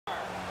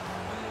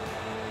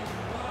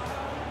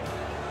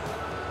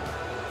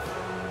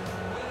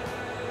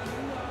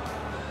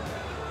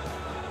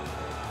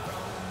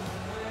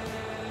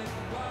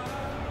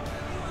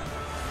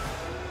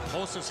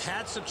Hossa's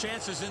had some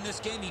chances in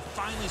this game. He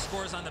finally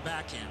scores on the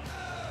backhand.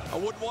 I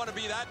wouldn't want to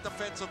be that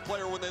defensive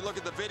player when they look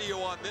at the video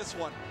on this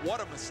one.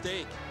 What a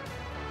mistake.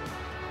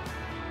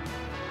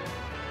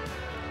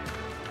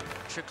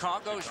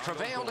 Chicago's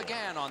prevailed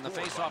again on the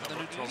face-off in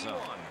the neutral zone.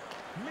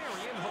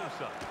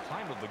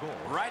 Time of the goal.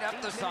 Right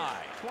up the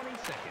side. 20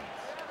 seconds.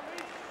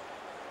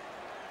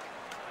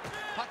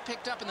 Puck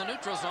picked up in the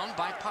neutral zone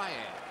by Paille.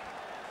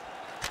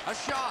 A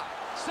shot.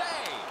 Save.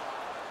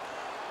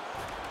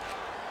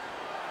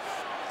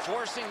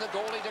 Forcing the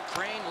goalie to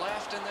crane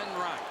left and then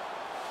right.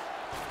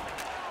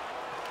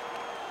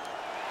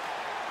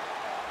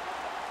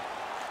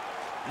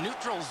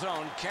 Neutral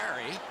zone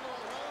carry.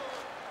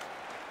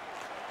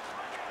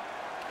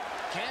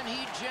 Can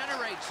he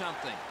generate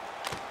something?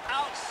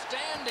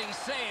 Outstanding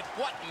save.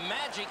 What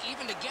magic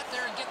even to get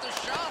there and get the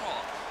shot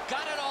off.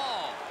 Got it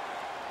all.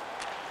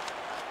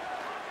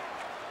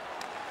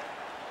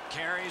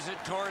 Carries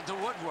it toward the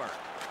woodwork.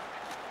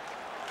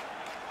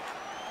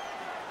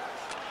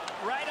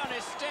 Right on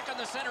his stick on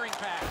the centering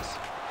pass.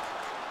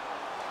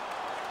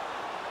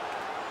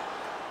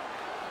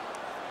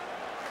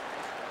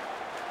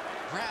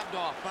 Grabbed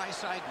off by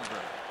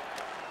Seidenberg.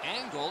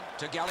 Angled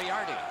to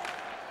Gagliardi.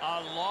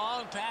 A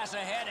long pass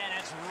ahead, and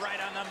it's right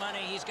on the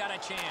money. He's got a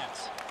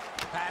chance.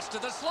 Pass to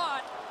the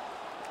slot.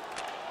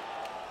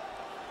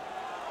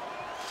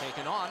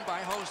 Taken on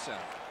by Hossa.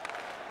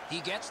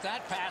 He gets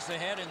that pass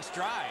ahead in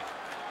stride.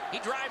 He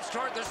drives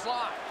toward the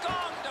slot.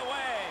 Gonged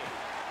away.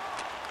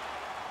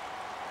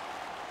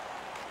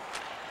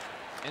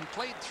 And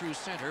played through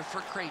center for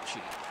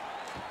Krejci.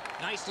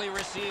 Nicely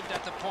received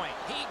at the point.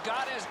 He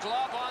got his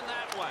glove on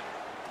that one.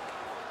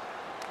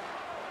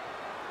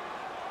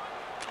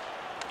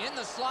 In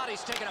the slot,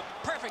 he's taken a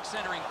perfect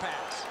centering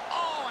pass.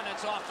 Oh, and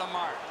it's off the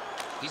mark.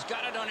 He's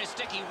got it on his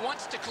stick. He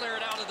wants to clear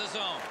it out of the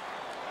zone.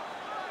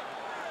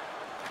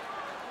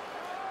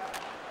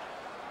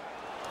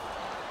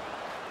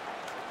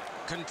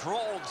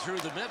 Controlled through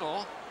the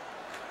middle.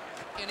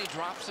 And he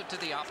drops it to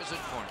the opposite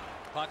corner.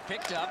 Puck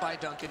picked up by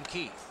Duncan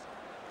Keith.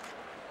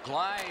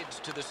 Glides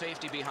to the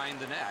safety behind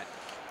the net.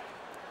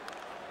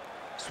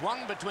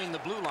 Swung between the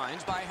blue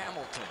lines by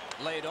Hamilton.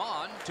 Laid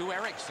on to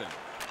Eriksson.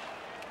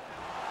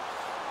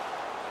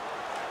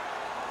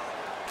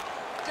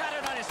 Got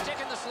it on his stick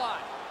in the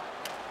slot.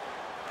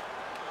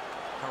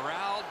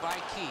 Corralled by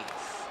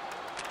Keith.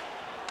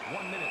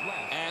 1 minute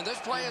left. And this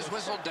play is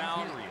whistled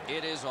down.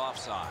 It is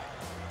offside.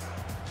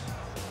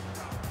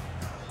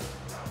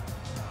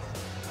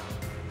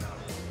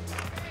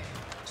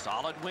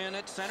 Solid win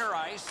at center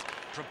ice.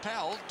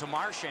 Propelled to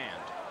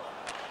Marchand.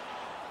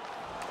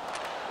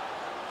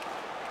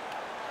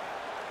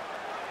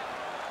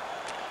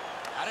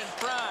 Out in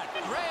front.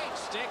 Great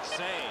stick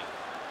save.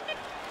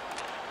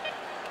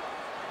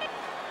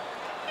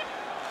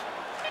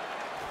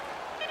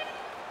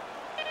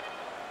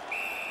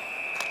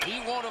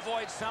 He won't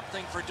avoid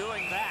something for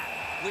doing that.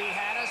 We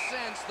had a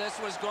sense this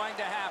was going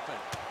to happen.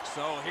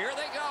 So here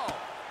they go.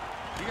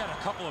 You got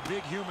a couple of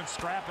big humans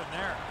scrapping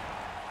there.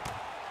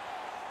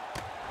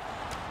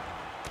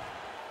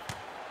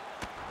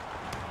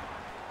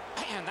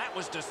 Man, that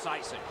was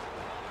decisive.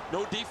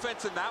 No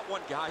defense in that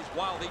one, guys.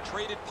 Wow, they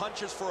traded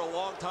punches for a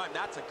long time.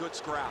 That's a good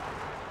scrap.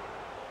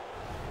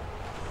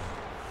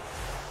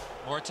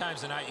 More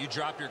times than not, you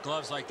drop your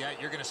gloves like that,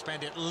 you're going to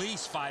spend at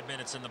least 5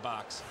 minutes in the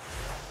box.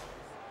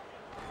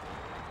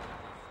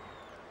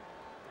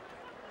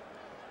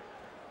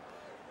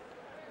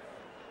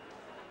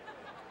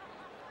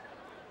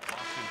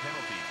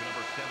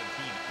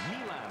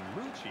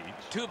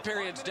 Two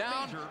periods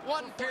down,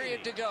 1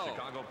 period to go.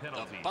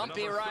 The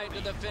bumpy ride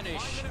to the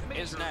finish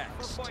is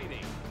next.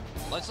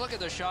 Let's look at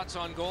the shots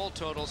on goal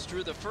totals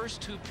through the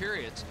first 2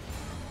 periods.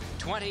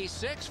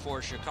 26 for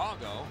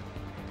Chicago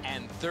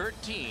and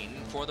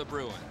 13 for the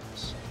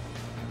Bruins.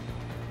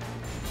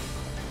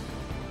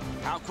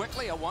 How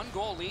quickly a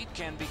 1-goal lead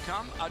can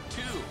become a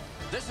 2.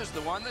 This is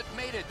the one that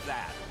made it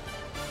that.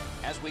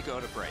 As we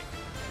go to break.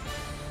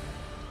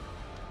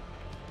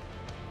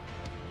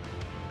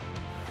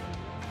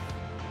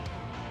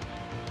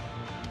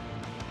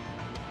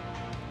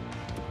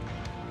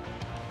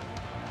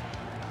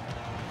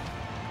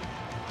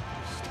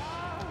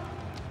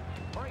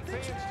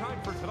 Fans, time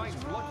for tonight's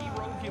Lucky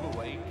Row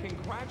giveaway.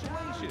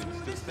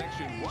 Congratulations to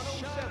Section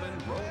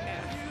 107, Row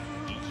F.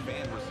 Each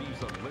fan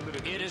receives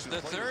unlimited. It is the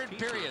 3rd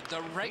period,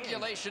 the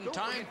regulation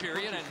time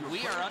period, and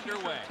we are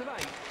underway.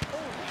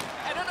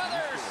 And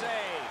another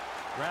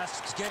save.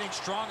 Rask's getting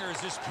stronger as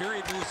this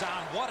period moves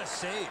on. What a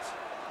save.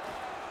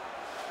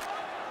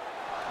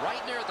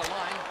 Right near the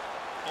line.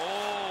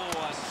 Oh,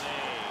 a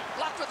save.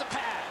 Blocked with the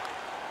pad.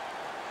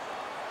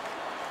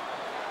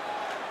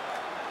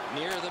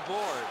 Near the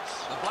boards.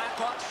 The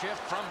Blackhawks shift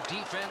from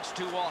defense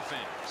to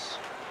offense.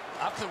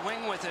 Up the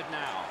wing with it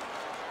now.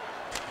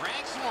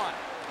 Ranks one.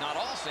 Not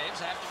all saves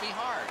have to be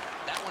hard.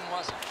 That one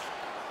wasn't.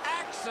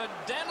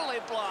 Accidentally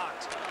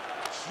blocked.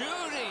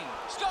 Shooting.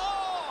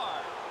 Score!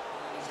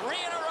 3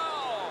 in a row.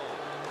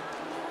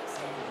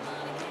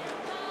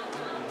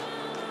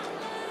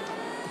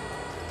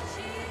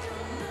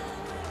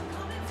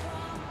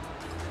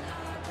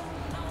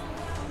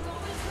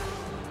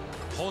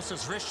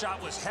 Hosa's wrist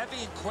shot was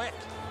heavy and quick.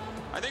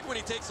 I think when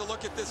he takes a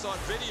look at this on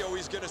video,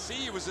 he's going to see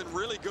he was in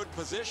really good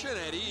position,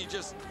 and he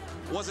just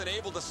wasn't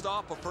able to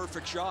stop a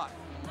perfect shot.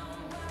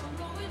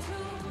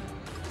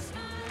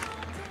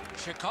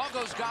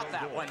 Chicago's got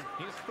that one.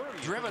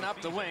 Driven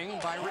up the wing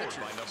by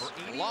Richards.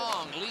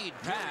 Long lead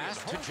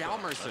pass to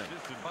Hjalmarsson.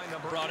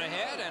 Brought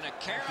ahead and a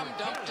carom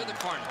dump to the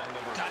corner.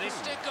 Got his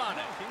stick on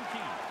it.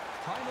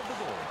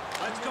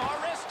 Let's go,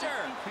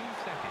 Arister.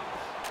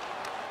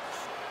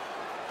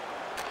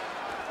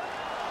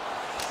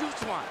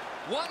 Shoots one.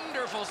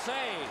 Wonderful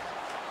save.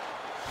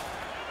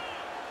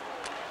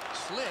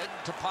 Slid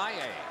to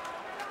Paille.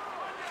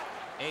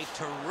 A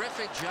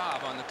terrific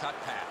job on the cut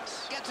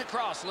pass. Gets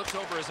across, looks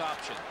over his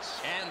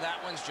options. And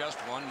that one's just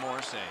one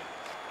more save.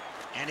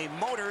 And he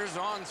motors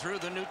on through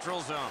the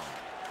neutral zone.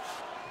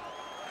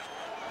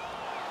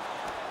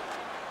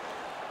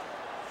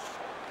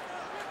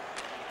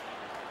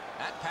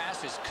 That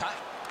pass is cut.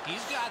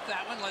 He's got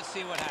that one. Let's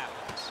see what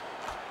happens.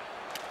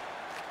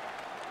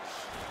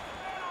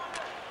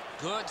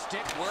 Good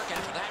stick work, and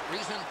for that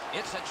reason,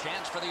 it's a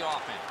chance for the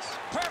offense.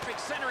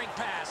 Perfect centering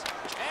pass.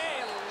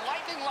 A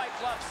lightning-like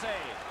glove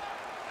save.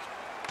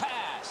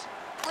 Pass.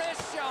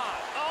 Wrist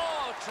shot.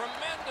 Oh,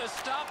 tremendous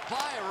stop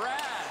by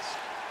Rask.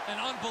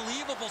 An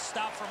unbelievable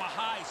stop from a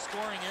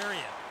high-scoring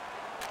area.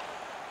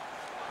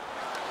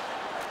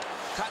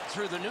 Cut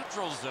through the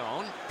neutral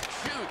zone.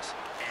 Shoots.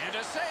 And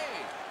a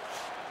save.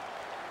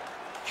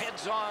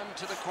 Heads on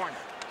to the corner.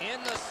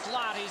 In the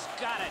slot, he's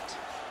got it.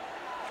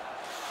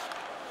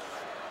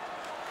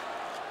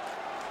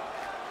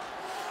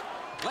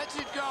 Lets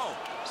it go.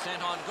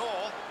 Sent on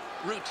goal.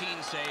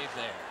 Routine save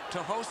there. To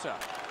Hosa.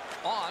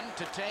 On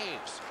to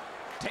Taves.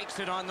 Takes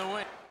it on the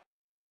wing.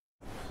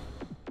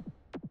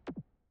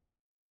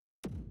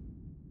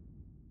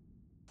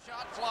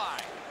 Shot fly.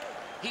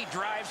 He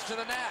drives to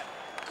the net.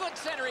 Good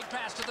centering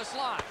pass to the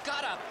slot.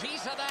 Got a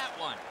piece of that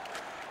one.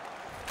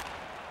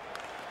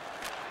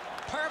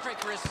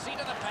 Perfect receipt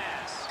of the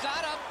pass.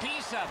 Got a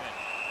piece of it.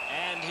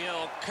 And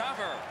he'll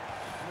cover.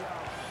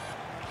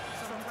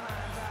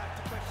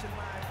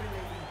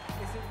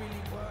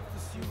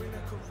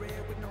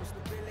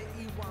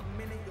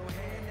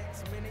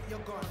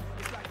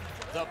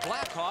 The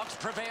Blackhawks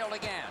prevail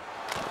again.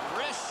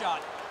 Wrist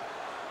shot.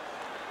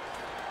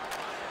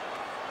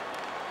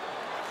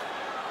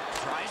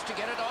 Tries to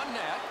get it on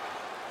net.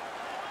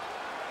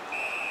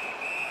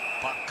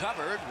 Puck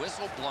covered,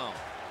 whistle blown.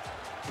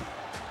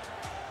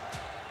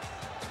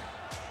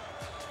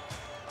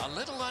 A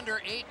little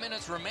under 8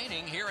 minutes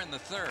remaining here in the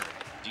third.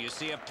 Do you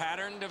see a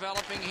pattern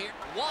developing here?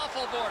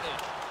 Waffle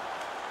boarded.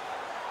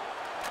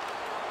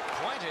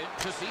 Pointed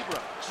to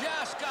Seabrook.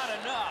 Just got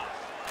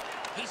enough.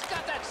 He's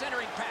got that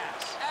centering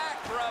pass.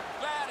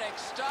 Acrobatic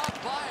stop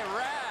by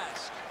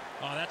Rask.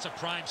 Oh, that's a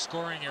prime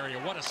scoring area.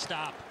 What a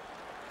stop.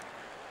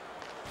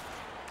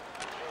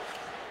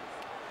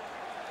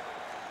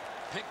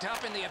 Picked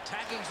up in the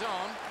attacking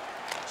zone.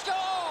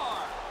 Score!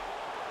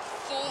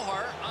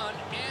 4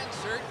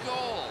 unanswered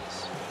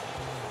goals.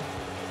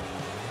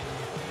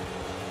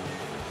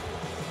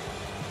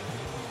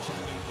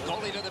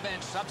 Goalie to the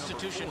bench,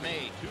 substitution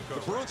made. The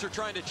Bruins are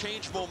trying to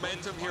change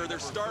momentum here. Their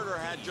starter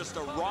had just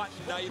a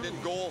rotten night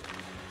in goal.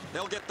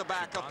 They'll get the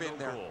backup in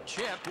there.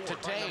 Chip to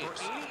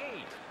Taves.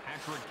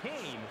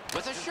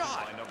 With a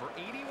shot.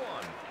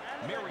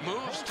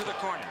 Moves to the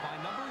corner. By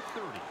number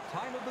 30.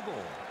 Time of the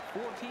goal,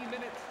 14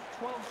 minutes,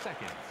 12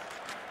 seconds.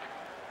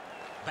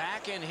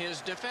 Back in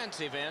his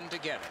defensive end to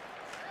get it.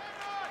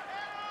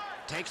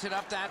 Takes it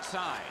up that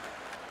side.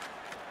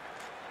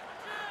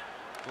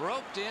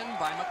 Roped in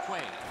by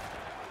McQuaid.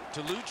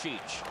 To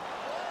Lucic.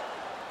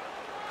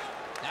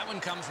 That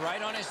one comes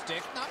right on his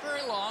stick. Not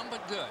very long,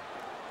 but good.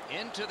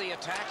 Into the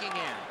attacking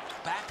end.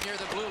 Back near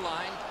the blue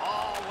line.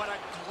 Oh, what a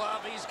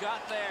glove he's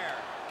got there.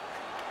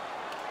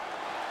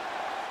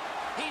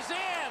 He's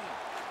in.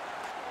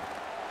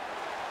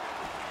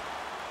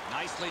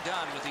 Nicely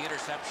done with the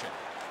interception.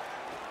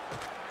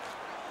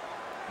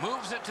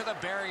 Moves it to the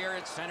barrier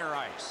at center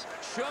ice.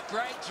 Shook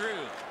right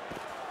through.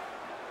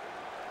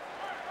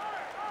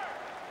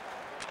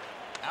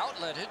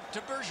 Outletted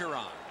to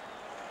Bergeron.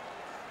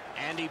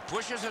 And he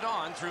pushes it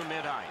on through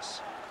mid-ice.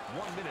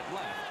 1 minute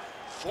left.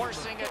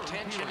 Forcing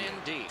attention in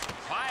deep.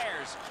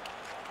 Fires.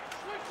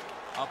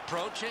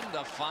 Approaching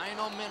the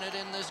final minute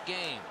in this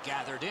game.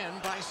 Gathered in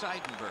by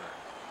Seidenberg.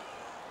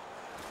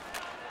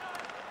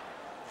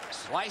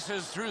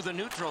 Slices through the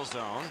neutral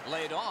zone.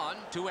 Laid on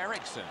to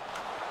Eriksson.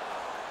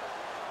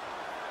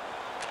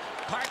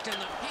 Parked in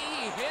the...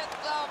 He hit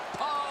the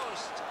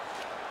post.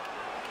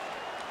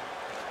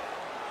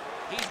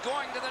 He's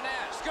going to the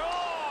net.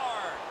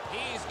 Score!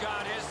 He's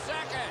got his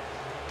second.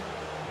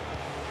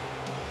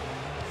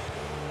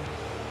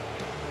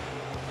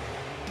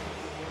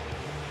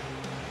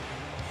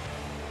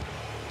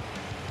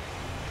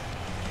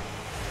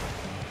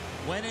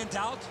 When in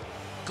doubt,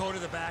 go to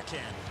the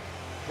backhand.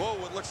 Whoa,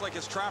 it looks like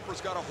his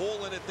trapper's got a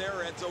hole in it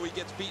there, Edzo. He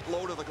gets beat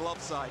low to the glove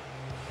side.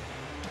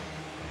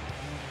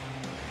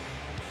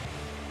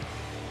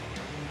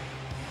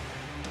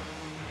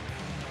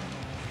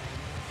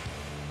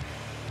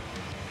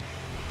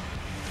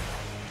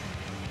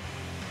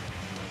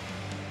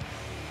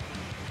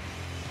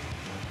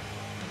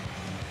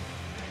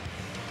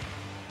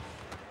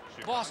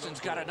 Boston's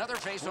got another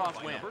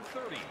face-off win.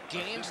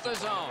 Gains the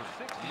zone.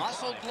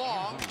 Muscled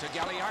long to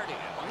Gagliardi.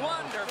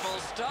 Wonderful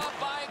stop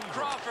by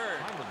Crawford.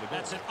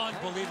 That's an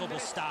unbelievable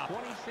stop.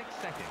 26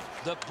 seconds.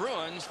 The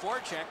Bruins'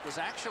 forecheck was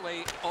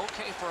actually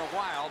okay for a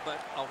while, but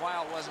a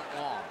while wasn't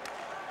long.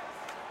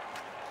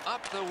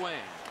 Up the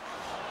wing.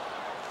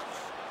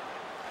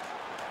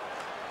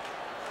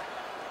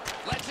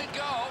 Lets it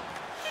go.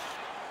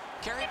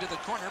 Carried to the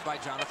corner by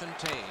Jonathan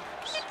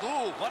Taves.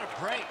 Ooh, what a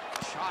break.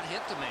 Shot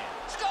hit the man.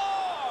 Score!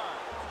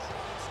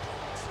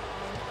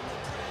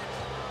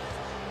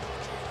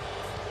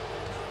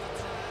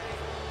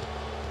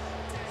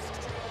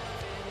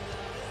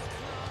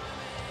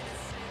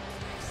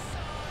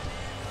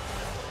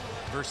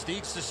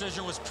 Versteeg's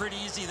decision was pretty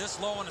easy this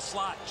low in the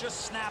slot.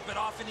 Just snap it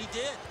off, and he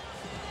did.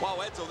 Wow,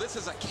 Edzo, this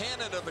is a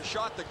cannon of a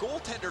shot. The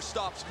goaltender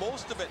stops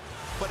most of it,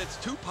 but it's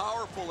too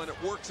powerful, and it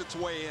works its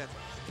way in.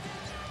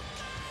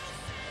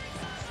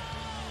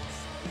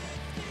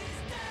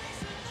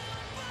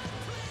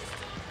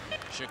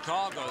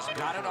 Chicago's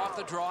got it off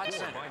the draw at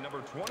center.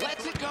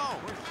 Lets it go.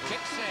 Kick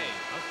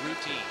save.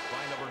 Routine.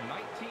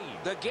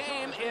 The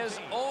game is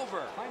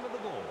over.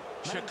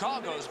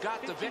 Chicago's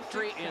got the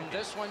victory in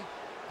this one.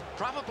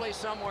 Probably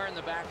somewhere in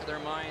the back of their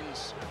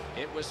minds,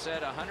 it was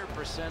said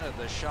 100% of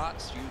the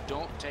shots you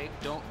don't take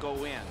don't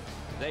go in.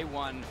 They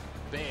won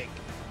big.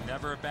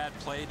 Never a bad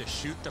play to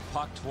shoot the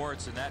puck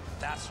towards, and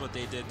that's what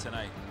they did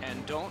tonight.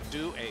 And don't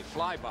do a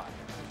flyby.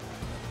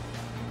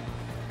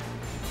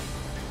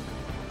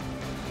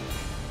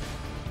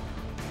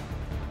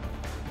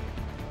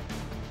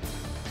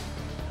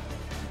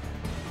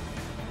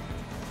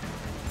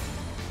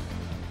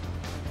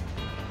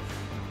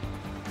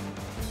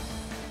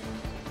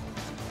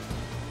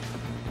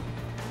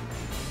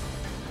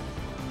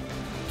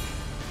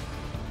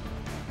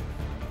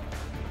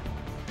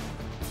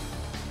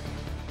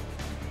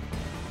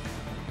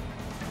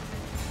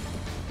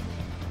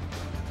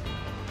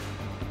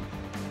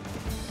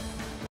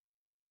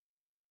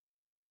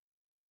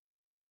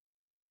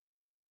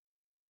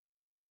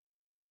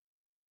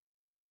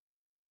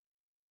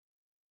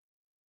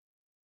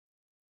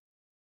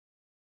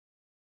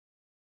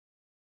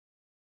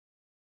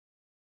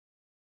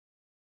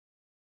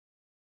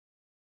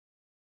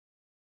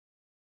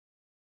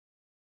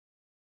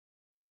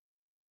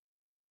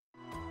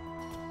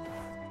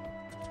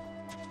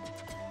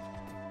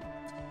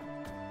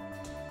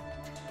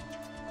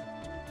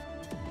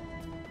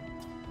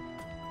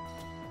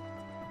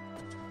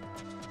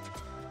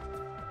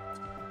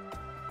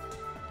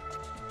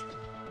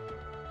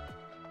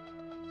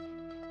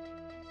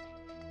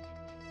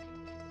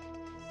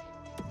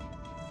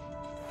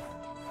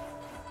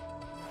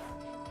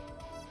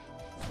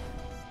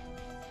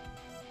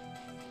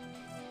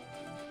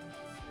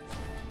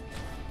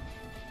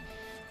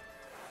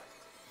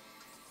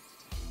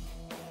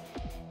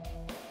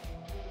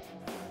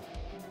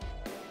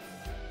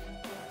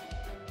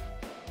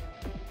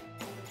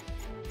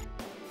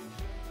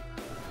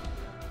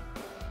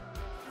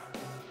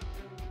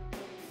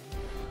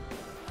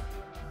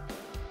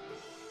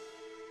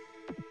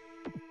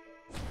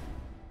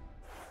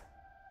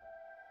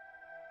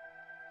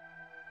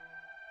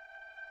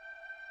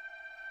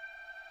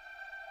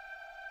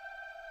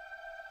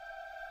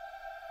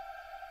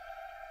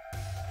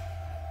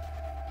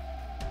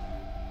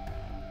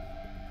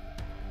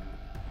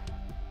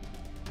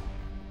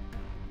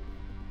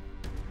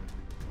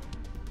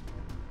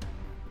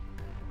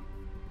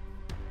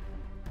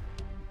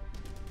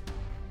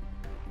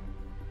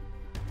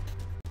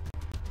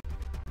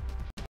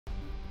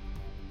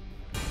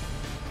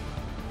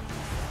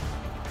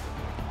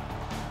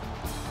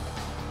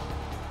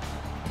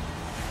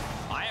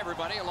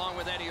 Everybody, along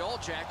with Eddie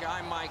Olczyk,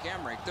 I'm Mike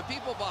Emmerich. The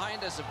people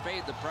behind us have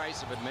paid the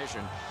price of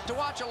admission to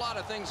watch a lot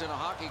of things in a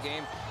hockey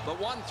game, but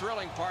one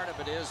thrilling part of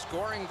it is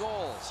scoring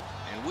goals.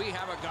 And we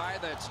have a guy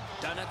that's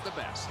done it the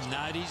best.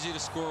 Not easy to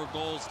score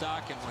goals,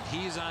 Doc, and when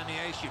he's on the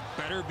ice, you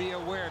better be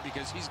aware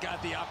because he's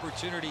got the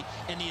opportunity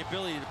and the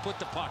ability to put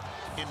the puck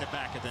in the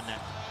back of the net.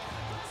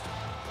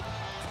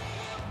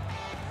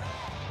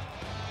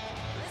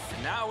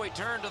 And now we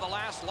turn to the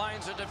last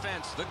lines of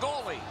defense, the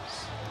goalies.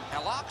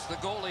 Halak's the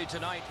goalie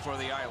tonight for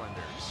the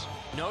Islanders.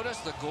 Notice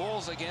the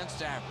goals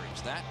against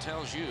average. That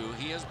tells you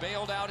he has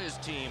bailed out his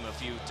team a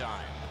few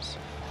times.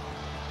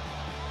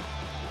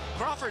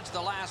 Crawford's the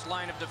last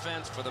line of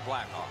defense for the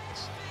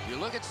Blackhawks. You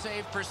look at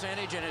save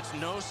percentage, and it's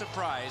no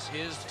surprise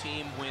his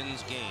team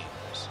wins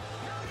games.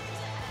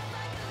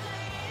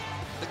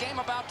 The game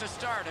about to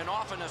start, and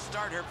often a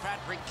starter,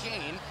 Patrick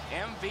Kane,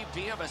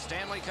 MVP of a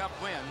Stanley Cup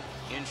win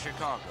in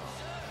Chicago.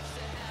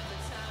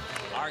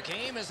 Our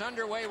game is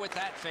underway with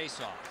that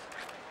faceoff.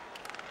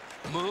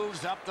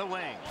 Moves up the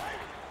wing.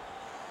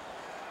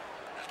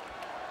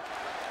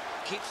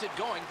 Keeps it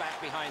going back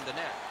behind the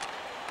net.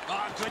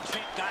 Oh, good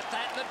check. Got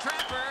that in the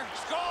trapper.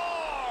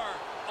 Score!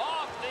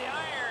 Off the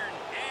iron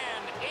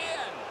and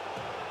in.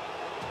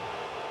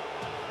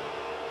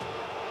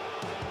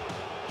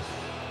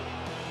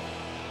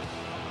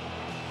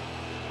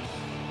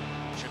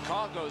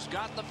 Chicago's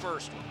got the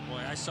first one.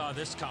 Boy, I saw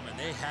this coming.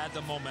 They had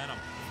the momentum.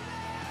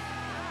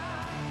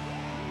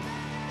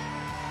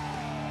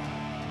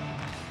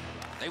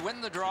 They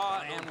win the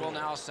draw and will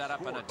now set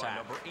up an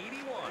attack.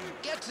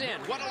 Gets in.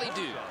 What'll he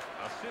do?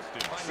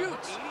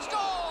 Shoots.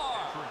 Score!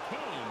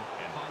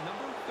 And by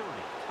number 30,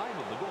 time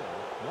of the goal,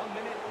 1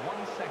 minute,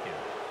 1 second.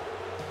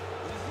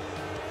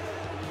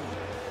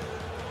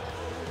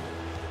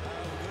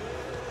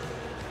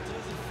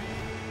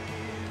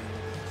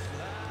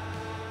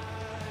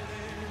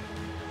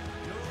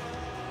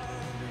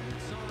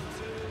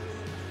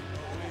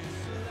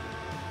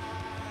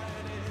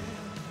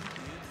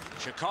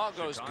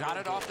 Chicago's got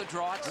it off the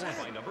draw.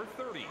 By number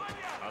 30,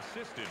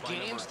 assisted by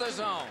gains the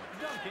zone.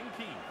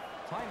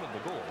 Time of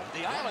the goal.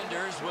 The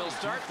Islanders will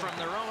start from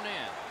their own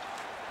end.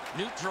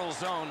 Neutral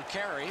zone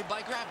carry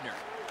by Grabner.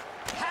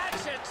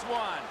 Hatchets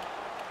one.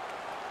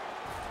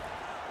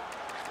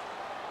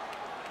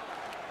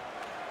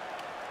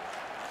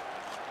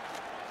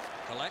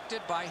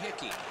 Collected by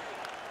Hickey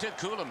to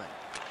Kuhlman.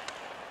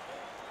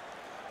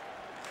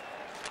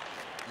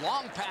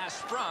 Long pass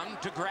sprung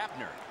to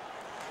Grabner.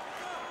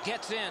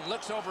 Gets in,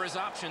 looks over his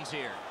options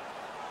here.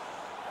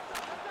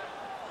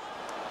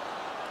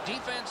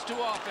 Defense to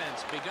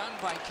offense, begun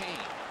by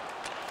Kane.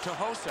 To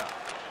Hossa.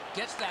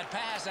 Gets that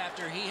pass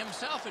after he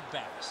himself had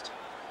passed.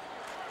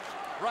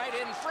 Right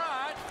in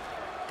front.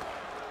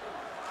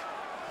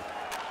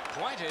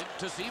 Pointed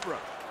to Zebra.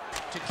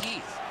 To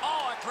Keith.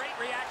 Oh, a great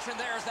reaction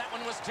there as that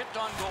one was tipped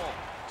on goal.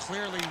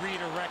 Clearly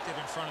redirected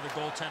in front of the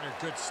goaltender.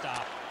 Good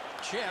stop.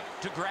 Chip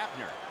to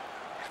Grabner.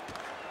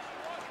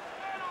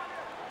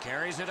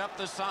 Carries it up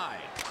the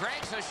side.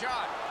 Cranks a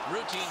shot.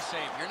 Routine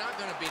save. You're not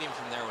going to beat him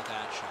from there with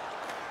that shot.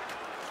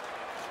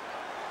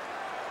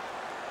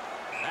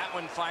 That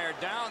one fired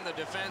down. The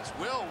defense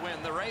will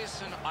win the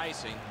race, and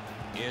icing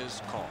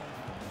is called.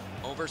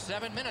 Over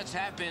 7 minutes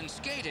have been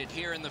skated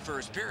here in the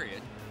first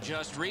period.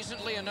 Just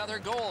recently another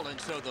goal,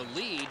 and so the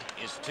lead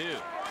is 2.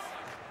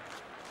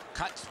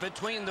 Cuts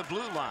between the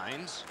blue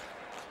lines.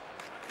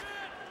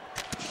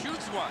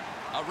 Shoots one.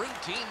 A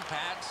routine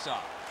pad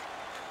stop.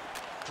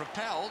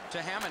 Propelled to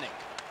Hamonic.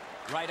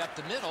 Right up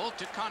the middle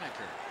to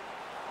Conacher.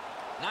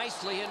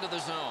 Nicely into the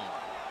zone.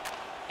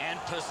 And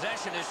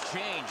possession has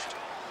changed.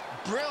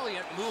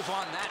 Brilliant move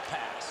on that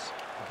pass.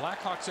 The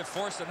Blackhawks have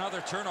forced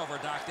another turnover,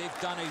 Doc. They've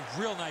done a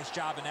real nice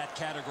job in that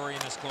category in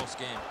this close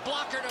game.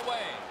 Blockered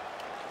away.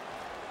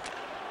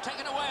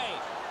 Taken away.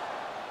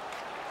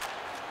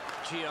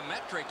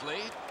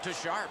 Geometrically to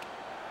Sharp.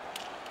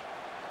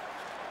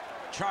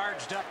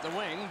 Charged up the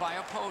wing by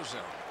Opozo.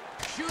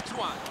 Shoots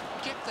one.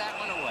 Kick that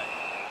one away.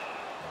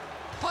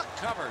 Puck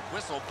covered.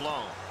 Whistle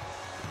blown.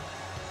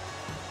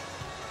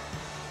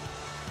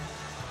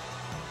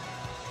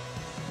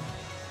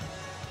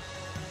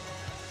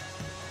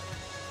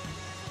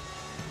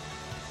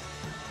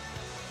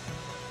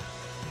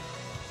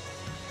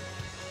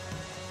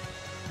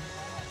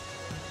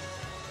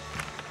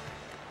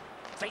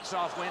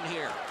 Face-off win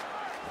here.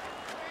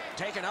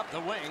 Taken up the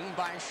wing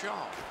by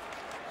Shaw.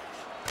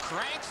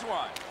 Cranks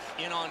one.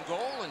 In on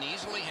goal and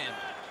easily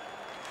handled.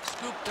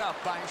 Scooped up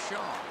by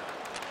Shaw.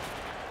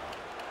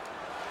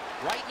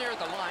 Right near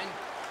the line.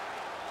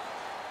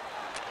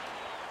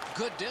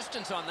 Good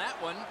distance on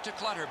that one to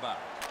Clutterbuck.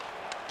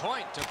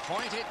 Point to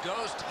point it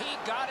goes. He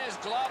got his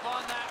glove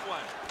on that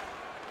one.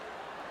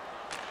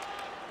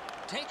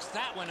 Takes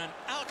that one, an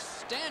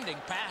outstanding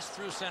pass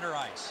through center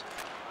ice.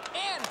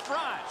 In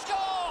front.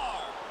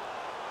 Score!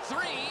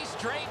 3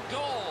 straight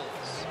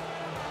goals.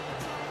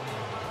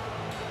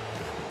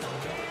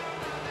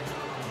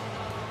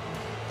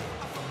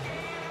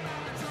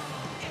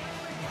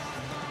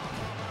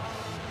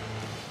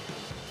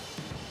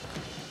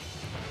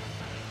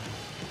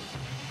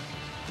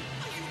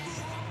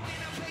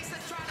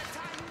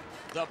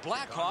 The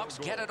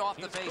Blackhawks get it off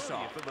the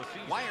faceoff.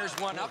 Wires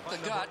one up the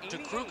gut to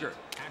Kruger.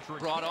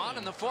 Brought on,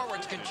 and the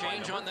forwards can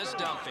change on this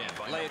dump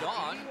in. Laid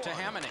on to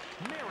Hamonic.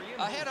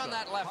 Ahead on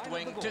that left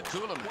wing to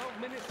Kuhlman.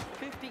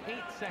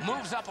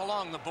 Moves up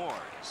along the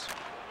boards.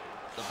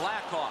 The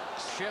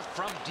Blackhawks shift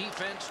from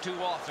defense to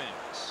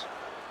offense.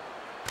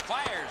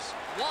 Fires.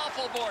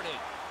 Waffle boarded.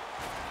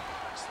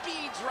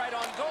 Speeds right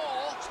on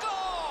goal.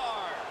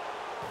 Score!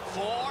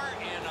 4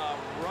 in a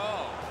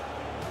row.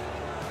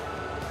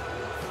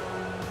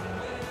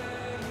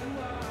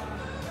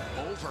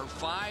 Over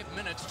 5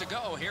 minutes to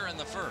go here in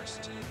the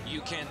first.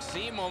 You can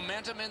see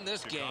momentum in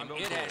this game.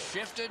 It has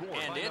shifted,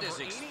 and it is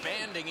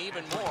expanding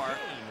even more.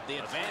 The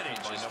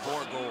advantage is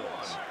 4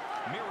 goals.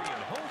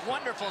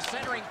 Wonderful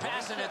centering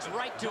pass, and it's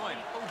right to him.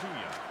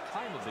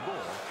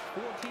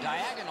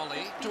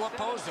 Diagonally to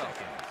Opozo.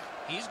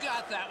 He's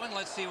got that one.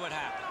 Let's see what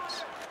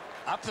happens.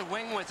 Up the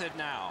wing with it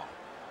now.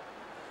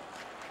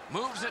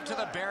 Moves it to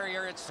the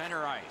barrier at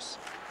center ice.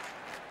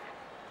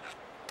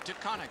 To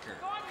Conacher.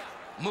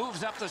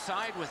 Moves up the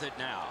side with it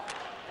now.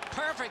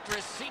 Perfect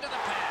receipt of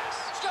the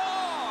pass.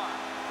 Score!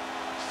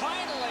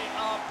 Finally,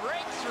 a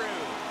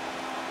breakthrough.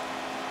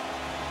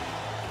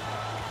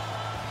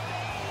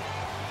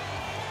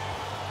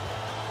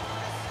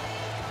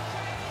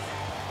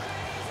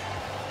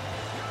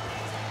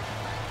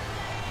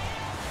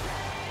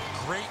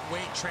 great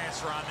weight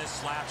transfer on this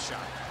slap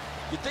shot.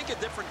 You'd think a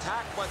different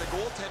tack by the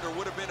goaltender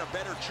would have been a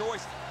better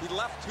choice. He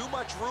left too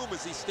much room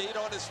as he stayed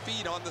on his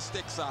feet on the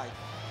stick side.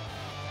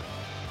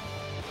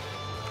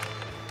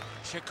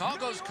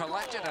 Chicago's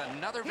collected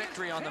another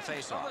victory on the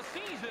faceoff.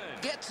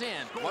 Gets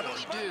in. What'll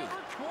he do?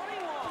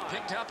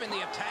 Picked up in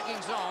the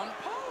attacking zone.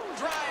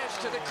 Drives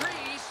to the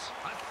crease.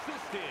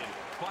 Assisted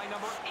by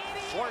number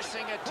 88.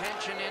 Forcing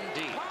attention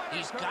indeed.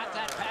 He's got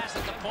that pass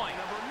at the point.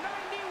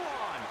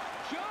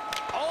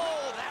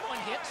 Oh, that one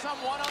hit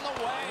someone on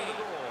the way.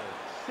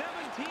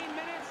 17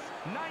 minutes,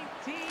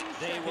 19 seconds.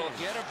 They will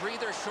get a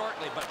breather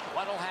shortly, but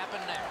what'll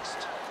happen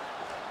next?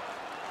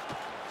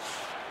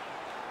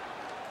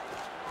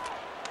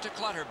 To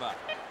Clutterbuck.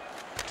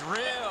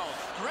 Drill.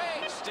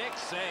 Great stick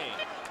save.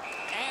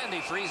 And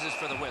he freezes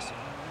for the whistle.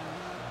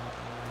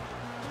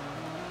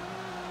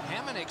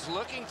 Hamannik's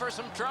looking for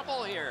some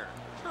trouble here.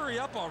 Hurry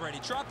up already.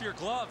 Drop your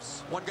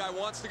gloves. One guy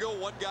wants to go,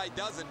 one guy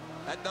doesn't.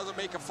 That doesn't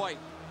make a fight.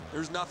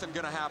 There's nothing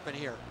going to happen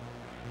here.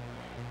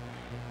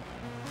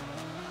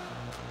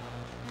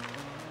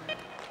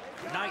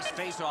 Nice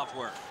face-off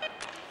work.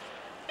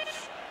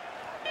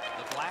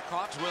 The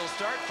Blackhawks will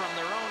start from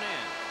their own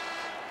end.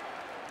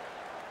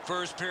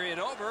 First period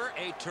over,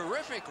 a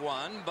terrific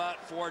one, but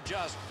for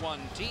just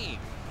one team.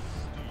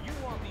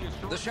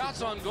 The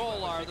shots on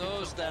goal are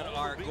those that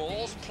are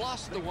goals,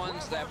 plus the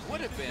ones that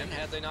would have been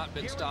had they not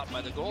been stopped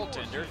by the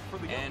goaltender.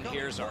 And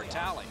here's our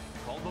tally.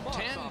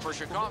 10 for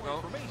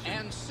Chicago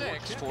and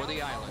 6 for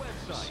the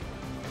Islanders.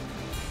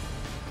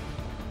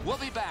 We'll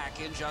be back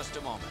in just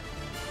a moment.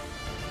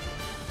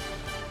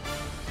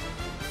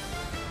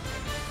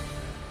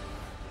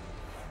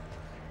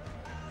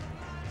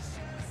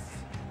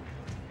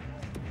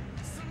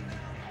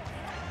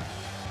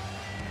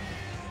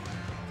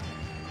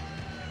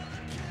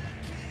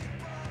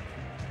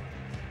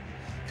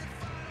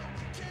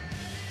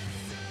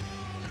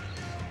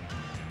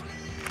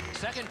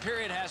 Second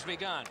period has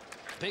begun.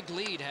 Big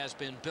lead has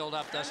been built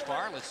up thus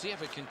far. Let's see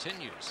if it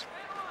continues.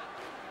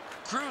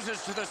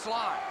 Cruises to the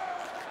slot.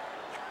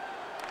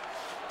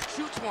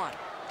 Shoots one.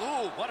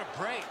 Ooh, what a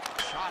break.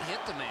 Shot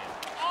hit the man.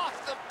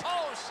 Off the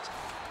post.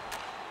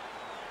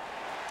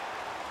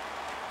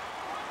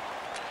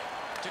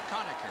 To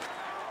Conacher.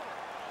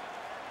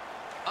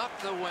 Up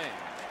the wing.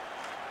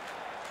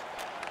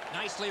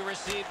 Nicely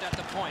received at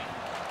the point.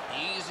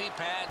 Easy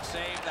pad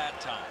save that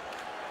time.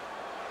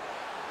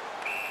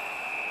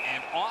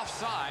 And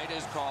offside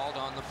is called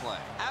on the play.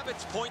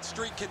 Abbott's point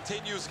streak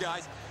continues,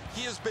 guys.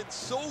 He has been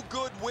so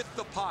good with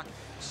the puck,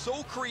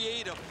 so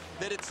creative,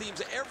 that it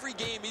seems every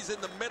game he's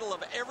in the middle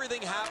of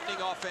everything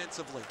happening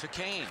offensively. To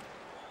Kane.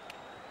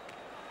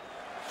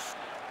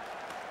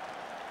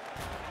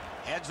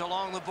 Heads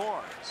along the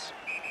boards.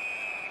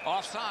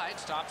 Offside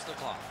stops the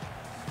clock.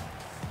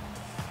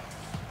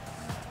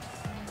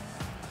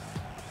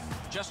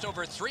 Just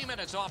over 3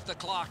 minutes off the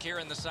clock here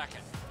in the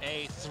second.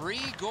 A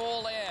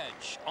 3-goal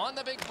edge. On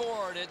the big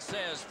board, it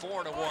says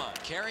 4-1.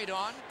 Carried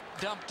on,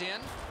 dumped in,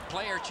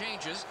 player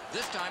changes,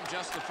 this time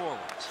just the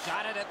forwards.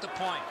 Got it at the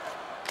point.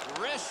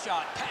 Wrist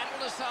shot,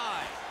 paddled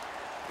aside.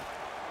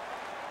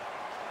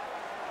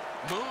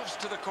 Moves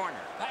to the corner.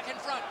 Back in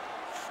front.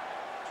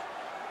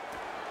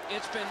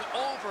 It's been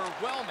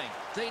overwhelming.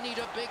 They need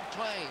a big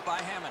play by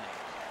Hamannik.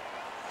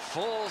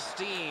 Full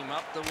steam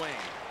up the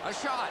wing. A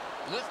shot,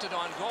 lifted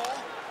on goal.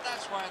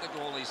 That's why the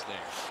goalie's there.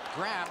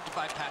 Grabbed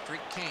by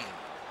Patrick Kane.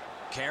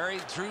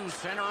 Carried through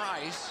center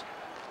ice.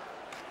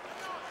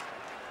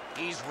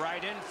 He's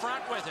right in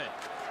front with it.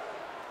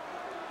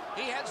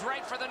 He heads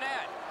right for the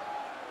net.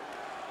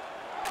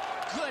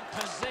 Good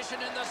position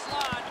in the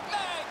slot.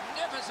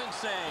 Magnificent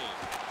save.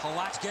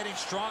 Halak's getting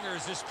stronger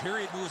as this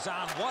period moves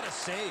on. What a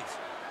save.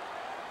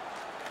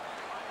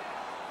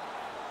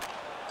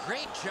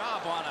 Great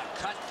job on a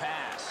cut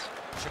pass.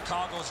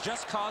 Chicago's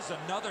just caused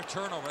another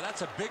turnover.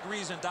 That's a big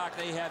reason, Doc,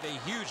 they have a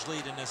huge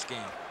lead in this game.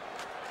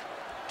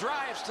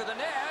 Drives to the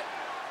net.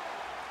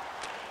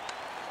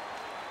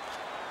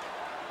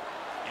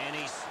 And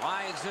he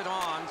slides it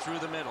on through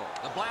the middle.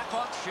 The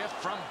Blackhawks shift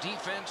from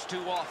defense to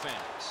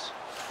offense.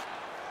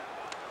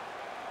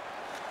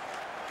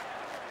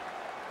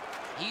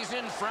 He's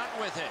in front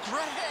with it.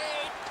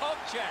 Great poke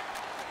check.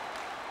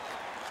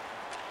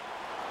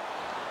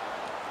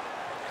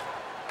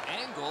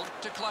 Angled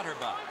to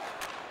Clutterbuck.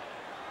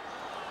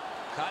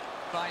 Cut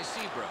by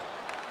Seabrook.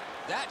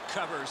 That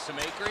covers some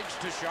acreage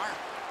to Sharp.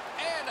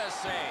 And a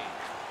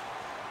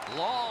save.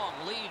 Long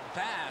lead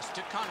pass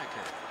to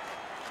Conacher.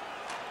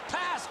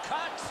 Pass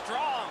cut,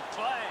 strong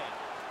play.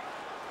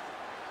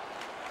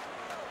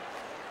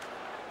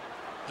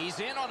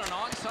 He's in on an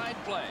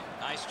onside play.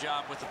 Nice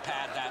job with the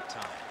pad that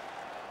time.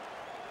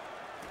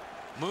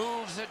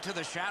 Moves it to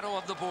the shadow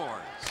of the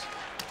boards.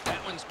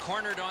 That one's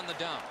cornered on the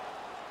dump.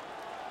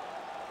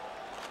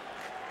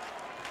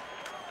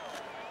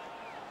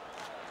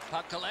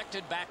 Puck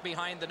collected back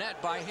behind the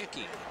net by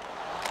Hickey.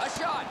 A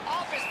shot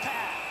off his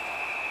pad.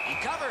 He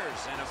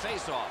covers, and a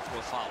face-off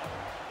will follow.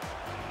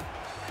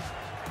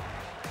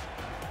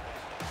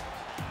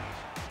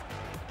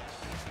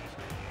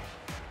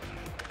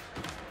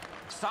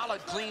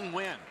 Solid, clean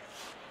win.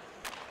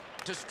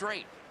 To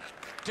Straight.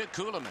 To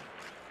Kuhlman.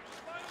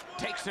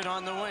 Takes it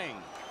on the wing.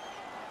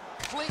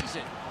 Flings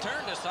it.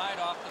 Turned aside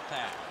off the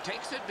pad.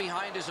 Takes it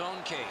behind his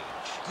own cage.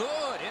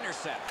 Good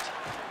intercept.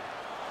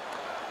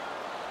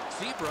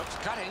 Seabrook's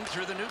cutting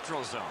through the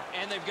neutral zone.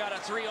 And they've got a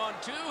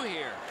 3-on-2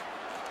 here.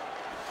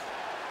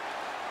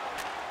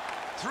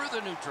 Through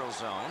the neutral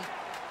zone.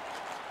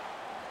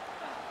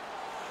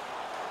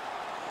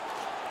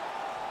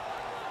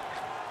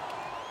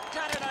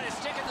 Got it on his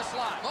stick in the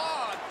slot.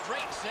 Oh,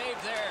 great save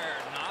there.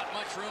 Not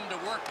much room to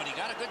work, but he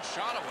got a good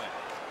shot away.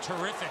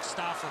 Terrific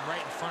stop from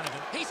right in front of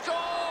him. He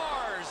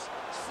scores!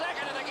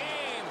 Second of the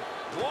game.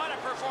 What a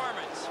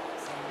performance.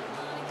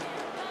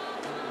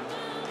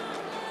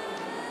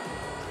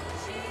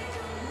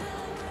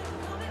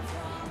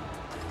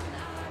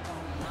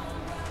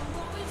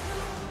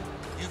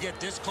 You get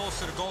this close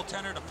to the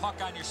goaltender, the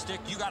puck on your stick,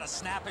 you got to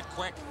snap it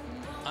quick.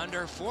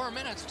 Under 4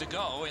 minutes to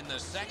go in the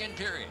second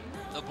period.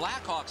 The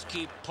Blackhawks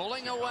keep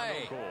pulling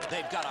away.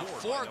 They've got a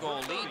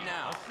 4-goal lead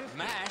now.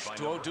 Mash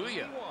to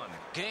Oduya.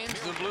 Gains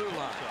the blue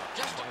line.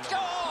 Just a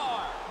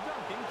score!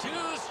 2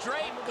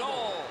 straight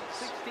goals.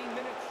 16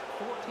 minutes,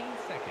 14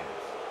 seconds.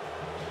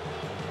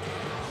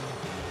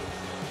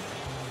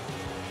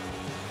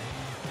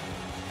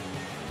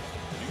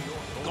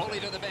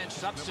 Goalie to the bench.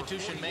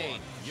 Substitution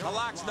made.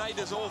 Halak's night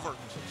is over.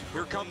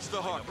 Here comes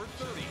the hook. Number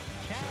 30,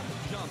 Cam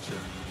Johnson.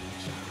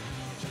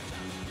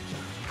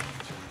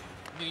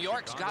 New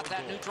York's got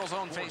that neutral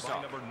zone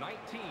faceoff. Number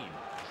 19,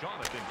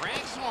 Jonathan.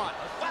 Ranks one.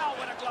 Wow,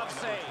 what a glove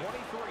save.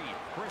 23,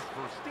 Chris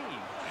Versteeg.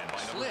 And by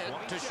Slid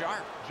number to 27,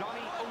 Sharp. Johnny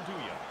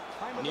Oduya.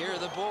 Time of Near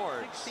the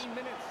boards. 16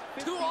 minutes,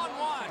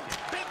 2-on-1.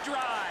 Big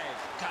drive.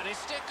 Got his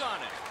stick on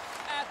it.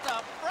 At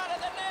the front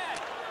of the net.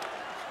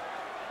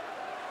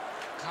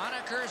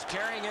 Conacher's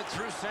carrying it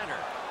through center.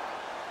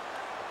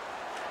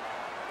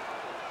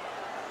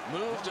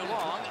 Moved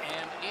along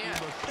and in.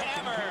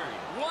 Hammered.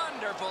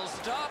 Wonderful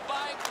stop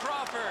by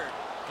Crawford.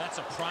 That's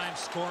a prime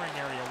scoring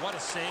area. What a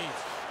save.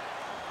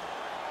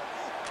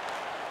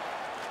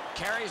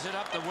 Carries it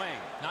up the wing.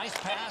 Nice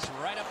pass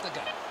right up the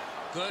gut.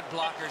 Good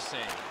blocker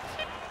save.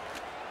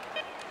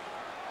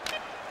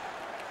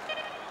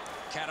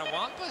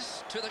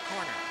 Catawampus to the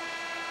corner.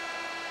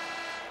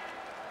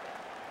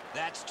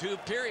 That's 2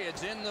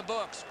 periods in the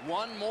books.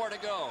 1 more to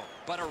go,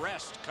 but a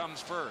rest comes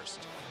first.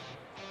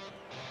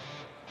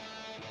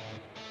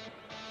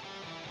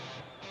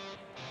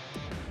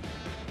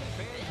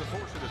 Fans, a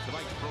portion of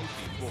tonight's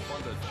proceeds will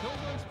fund a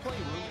children's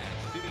playroom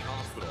at City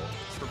Hospital,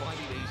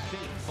 providing a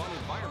safe, fun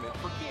environment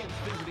for kids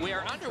visiting. We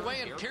are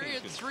underway in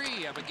period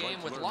 3 of a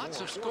game with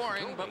lots of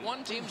scoring, but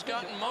one team's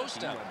gotten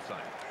most of it.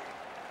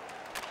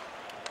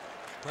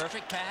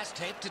 Perfect pass,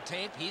 tape to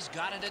tape. He's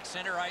got it at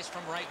center ice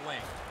from right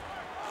wing.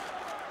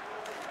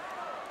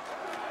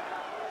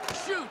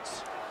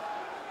 Shoots.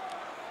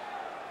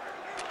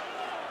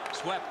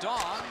 Swept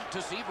on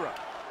to Seabrook.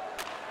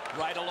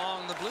 Right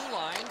along the blue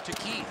line to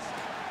Keith.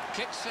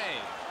 Kick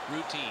save.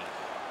 Routine.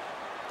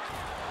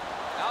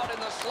 Out in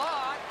the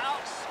slot.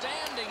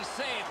 Outstanding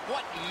save.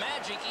 What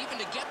magic even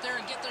to get there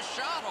and get the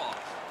shot off.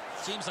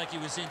 Seems like he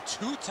was in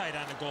too tight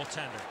on the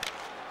goaltender.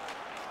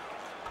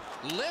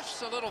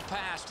 Lifts a little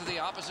pass to the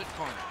opposite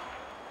corner.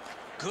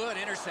 Good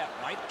intercept.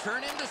 Might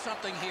turn into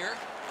something here.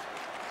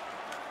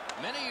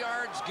 Many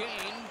yards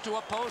gained to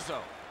Opozo.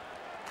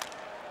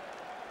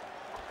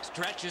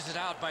 Stretches it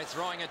out by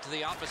throwing it to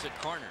the opposite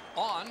corner.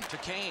 On to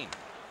Kane.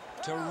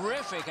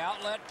 Terrific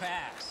outlet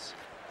pass.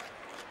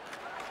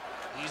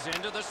 He's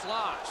into the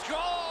slot. Score!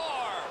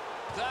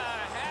 The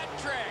hat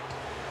trick.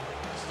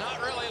 It's not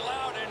really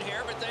loud in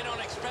here, but they don't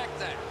expect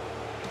that.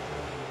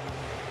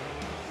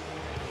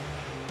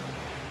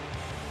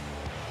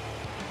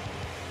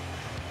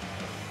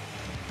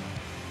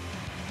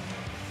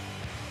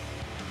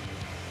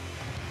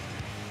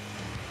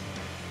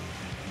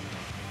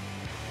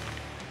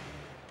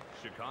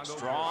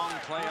 Strong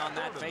play on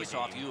that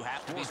faceoff. You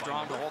have to be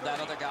strong to hold that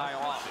other guy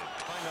off.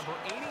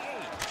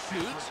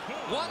 Shoots.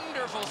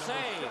 Wonderful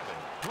save.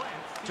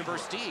 To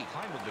Versteeg.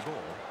 Time of the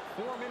goal,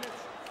 4 minutes,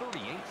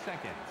 38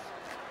 seconds.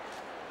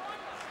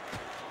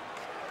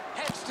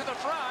 Heads to the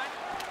front.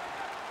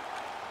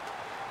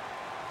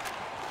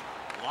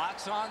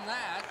 Lots on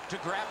that to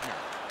Grabner.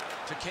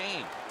 To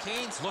Kane.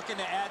 Kane's looking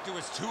to add to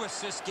his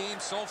 2-assist game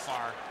so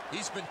far.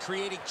 He's been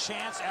creating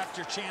chance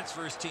after chance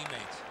for his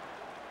teammates.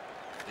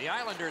 The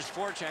Islanders'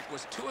 forecheck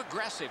was too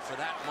aggressive for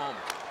that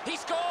moment. He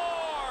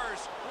scores!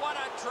 What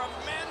a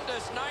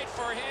tremendous night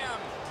for him.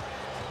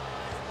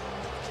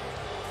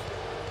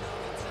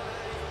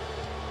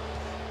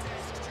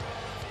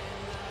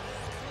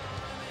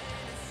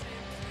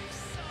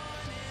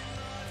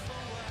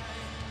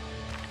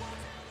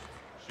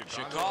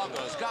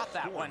 Chicago's got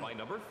that one. By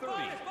number 30,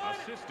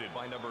 assisted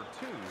by number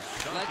 2.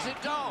 Lets it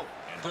go.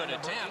 Good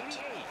attempt.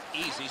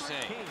 Easy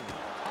save.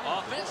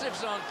 Offensive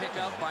zone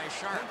pickup by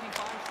Sharp.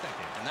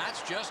 And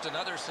that's just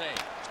another save.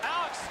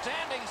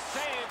 Outstanding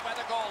save by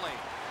the goalie.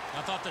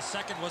 I thought the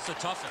second was the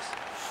toughest.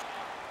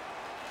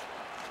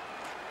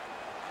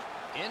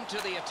 Into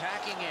the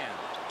attacking end.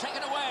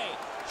 Taken away.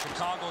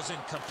 Chicago's in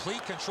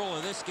complete control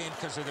of this game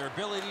because of their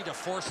ability to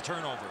force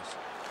turnovers.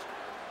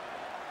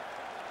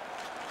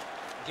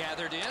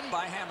 Gathered in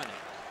by Hamonic.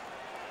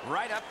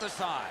 Right up the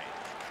side.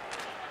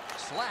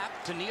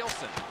 Slap to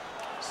Nielsen.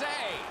 Save.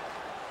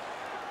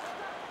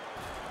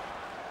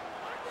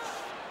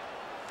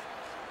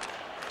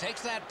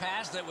 Takes that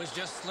pass that was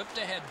just slipped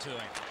ahead to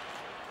him.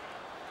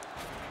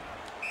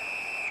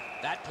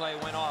 That play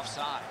went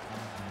offside.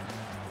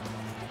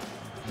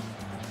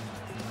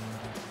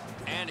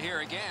 And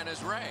here again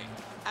is Ray.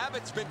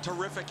 Abbott's been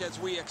terrific as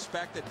we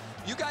expected.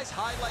 You guys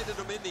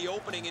highlighted him in the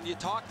opening and you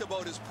talked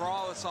about his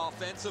prowess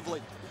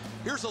offensively.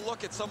 Here's a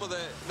look at some of the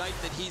night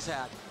that he's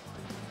had.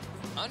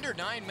 Under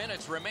 9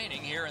 minutes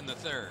remaining here in the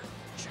third.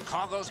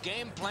 Chicago's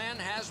game plan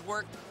has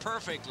worked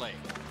perfectly.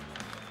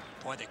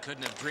 Boy, they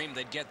couldn't have dreamed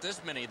they'd get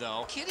this many,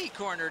 though. Kitty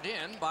cornered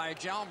in by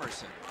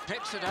Hjalmarsson.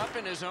 Picks it up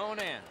in his own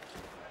end.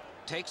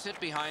 Takes it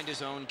behind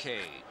his own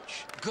cage.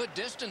 Good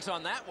distance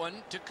on that one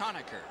to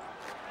Conacher.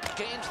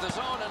 Gains the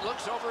zone and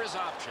looks over his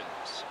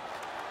options.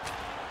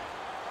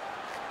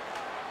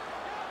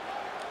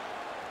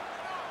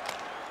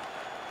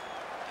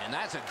 And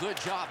that's a good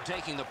job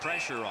taking the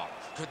pressure off.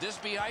 Could this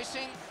be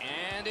icing?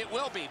 And it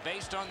will be,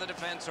 based on the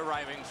defense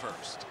arriving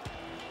first.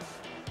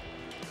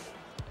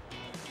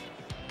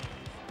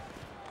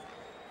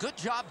 Good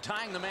job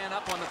tying the man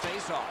up on the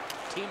faceoff.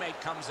 Teammate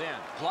comes in,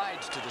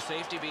 glides to the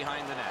safety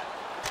behind the net.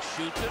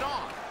 Shoots it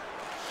on.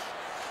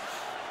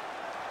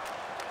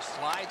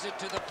 Slides it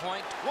to the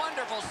point.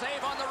 Wonderful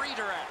save on the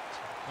redirect.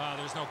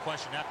 There's no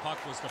question that puck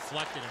was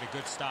deflected and a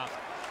good stop.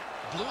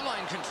 Blue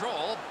line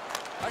control.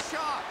 A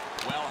shot.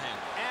 Well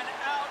handled. An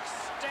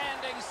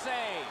outstanding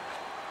save.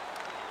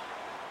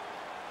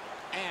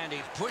 And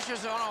he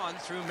pushes on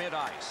through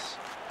mid-ice.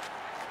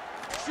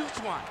 Shoots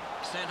one.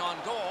 Sent on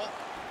goal.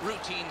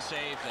 Routine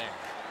save there.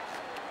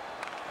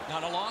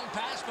 Not a long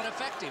pass, but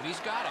effective. He's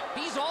got it.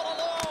 He's all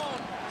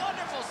alone.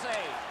 Wonderful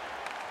save.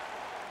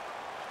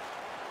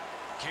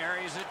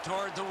 Carries it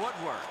toward the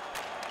woodwork.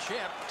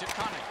 Chip to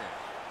Conacher.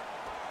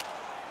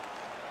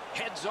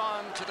 Heads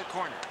on to the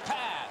corner.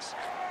 Pass.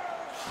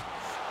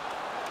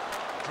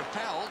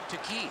 Propelled to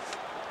Keith.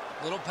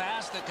 Little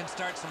pass that can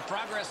start some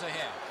progress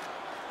ahead.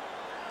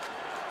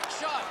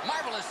 Shot.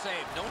 Marvelous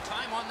save. No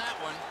time on that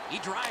one. He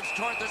drives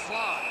toward the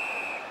slot.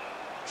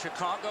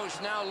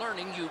 Chicago's now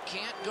learning you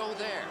can't go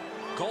there.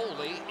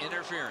 Goalie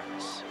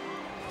interference.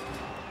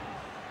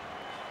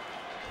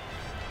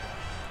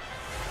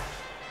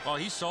 Well,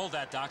 he sold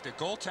that, Doc. The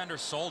goaltender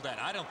sold that.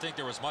 I don't think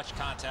there was much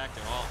contact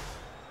at all.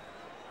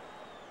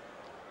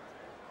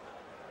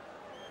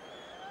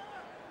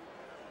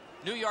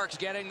 New York's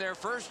getting their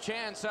first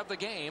chance of the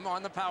game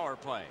on the power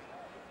play.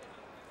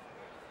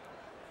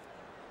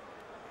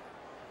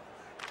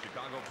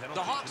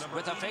 The Hawks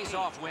with a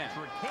face-off win.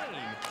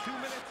 2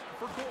 minutes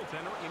for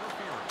goaltender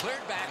interference.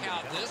 Cleared back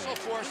out. This will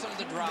force them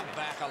to drop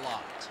back a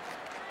lot.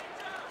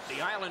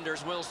 The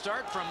Islanders will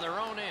start from their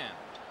own end.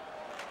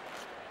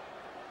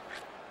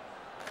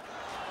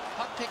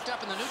 Puck picked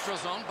up in the neutral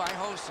zone by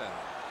Hossa.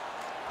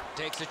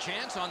 Takes a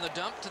chance on the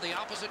dump to the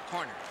opposite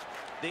corner.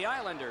 The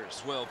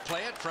Islanders will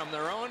play it from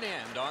their own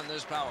end on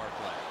this power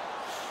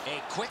play.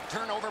 A quick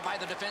turnover by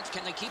the defense.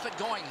 Can they keep it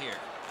going here?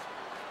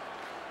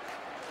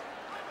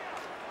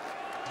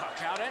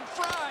 Puck out in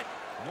front.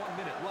 1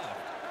 minute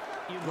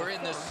left. We're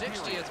in the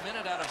 60th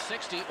minute out of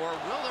 60, or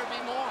will there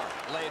be more?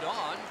 Laid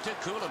on to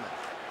Kuhlman.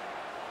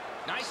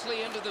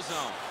 Nicely into the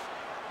zone.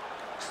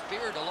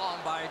 Speared along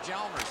by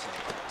Hjalmarsson.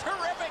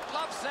 Terrific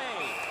glove save.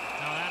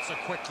 Now that's a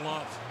quick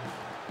glove.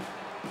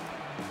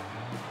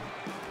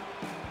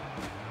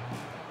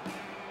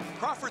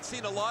 Crawford's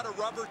seen a lot of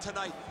rubber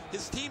tonight.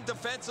 His team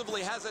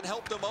defensively hasn't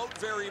helped him out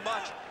very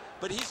much,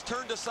 but he's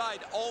turned aside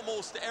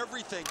almost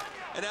everything,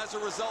 and as a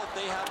result,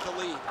 they have the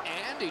lead.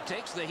 And he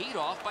takes the heat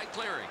off by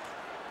clearing.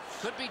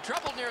 Could be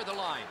trouble near the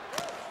line.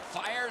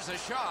 Fires a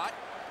shot.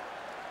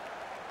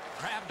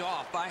 Grabbed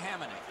off by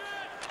Hamonic.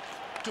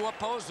 To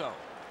Opozo.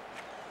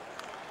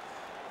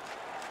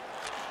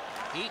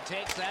 He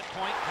takes that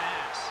point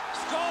pass.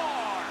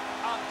 Score!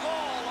 A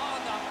goal on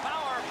the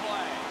power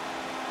play.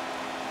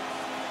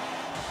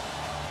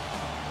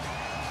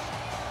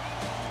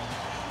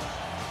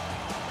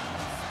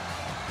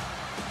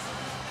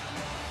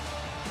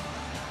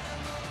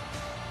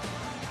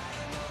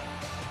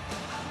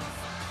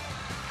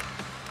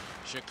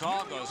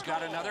 Chicago's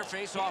got another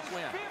face-off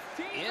win.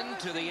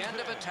 Into the end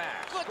of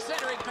attack. Good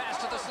centering pass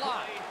to the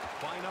slot.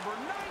 By number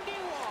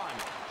 91.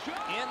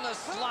 In the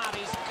slot,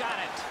 he's got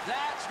it.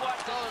 That's what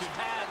those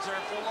pads are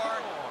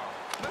for.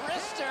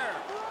 Brister.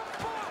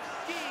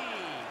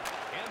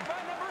 And by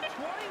number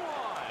 21.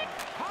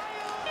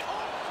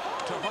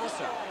 To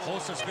Hossa.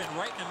 Hossa's been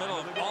right in the middle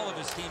of all of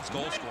his team's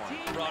goal scoring.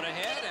 Brought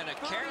ahead and a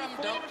carom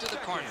dump to the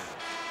corner.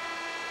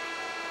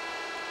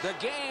 The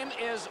game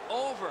is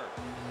over.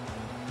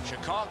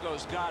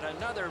 Chicago's got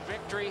another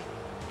victory.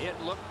 It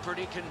looked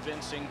pretty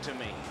convincing to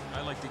me.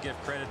 I like to give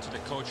credit to the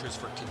coaches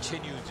for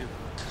continuing to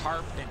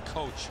carp and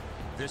coach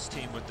this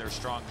team with their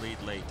strong lead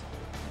late.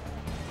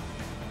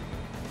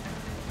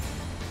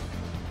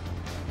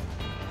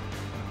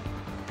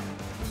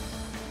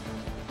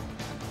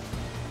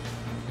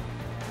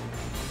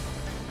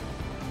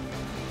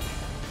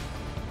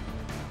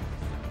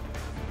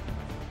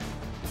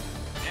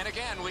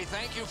 again, we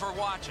thank you for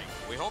watching.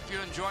 We hope you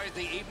enjoyed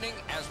the evening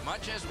as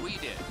much as we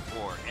did.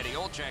 For Eddie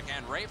Olczyk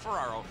and Ray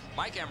Ferraro,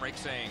 Mike Emmerich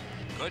saying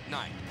good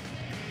night.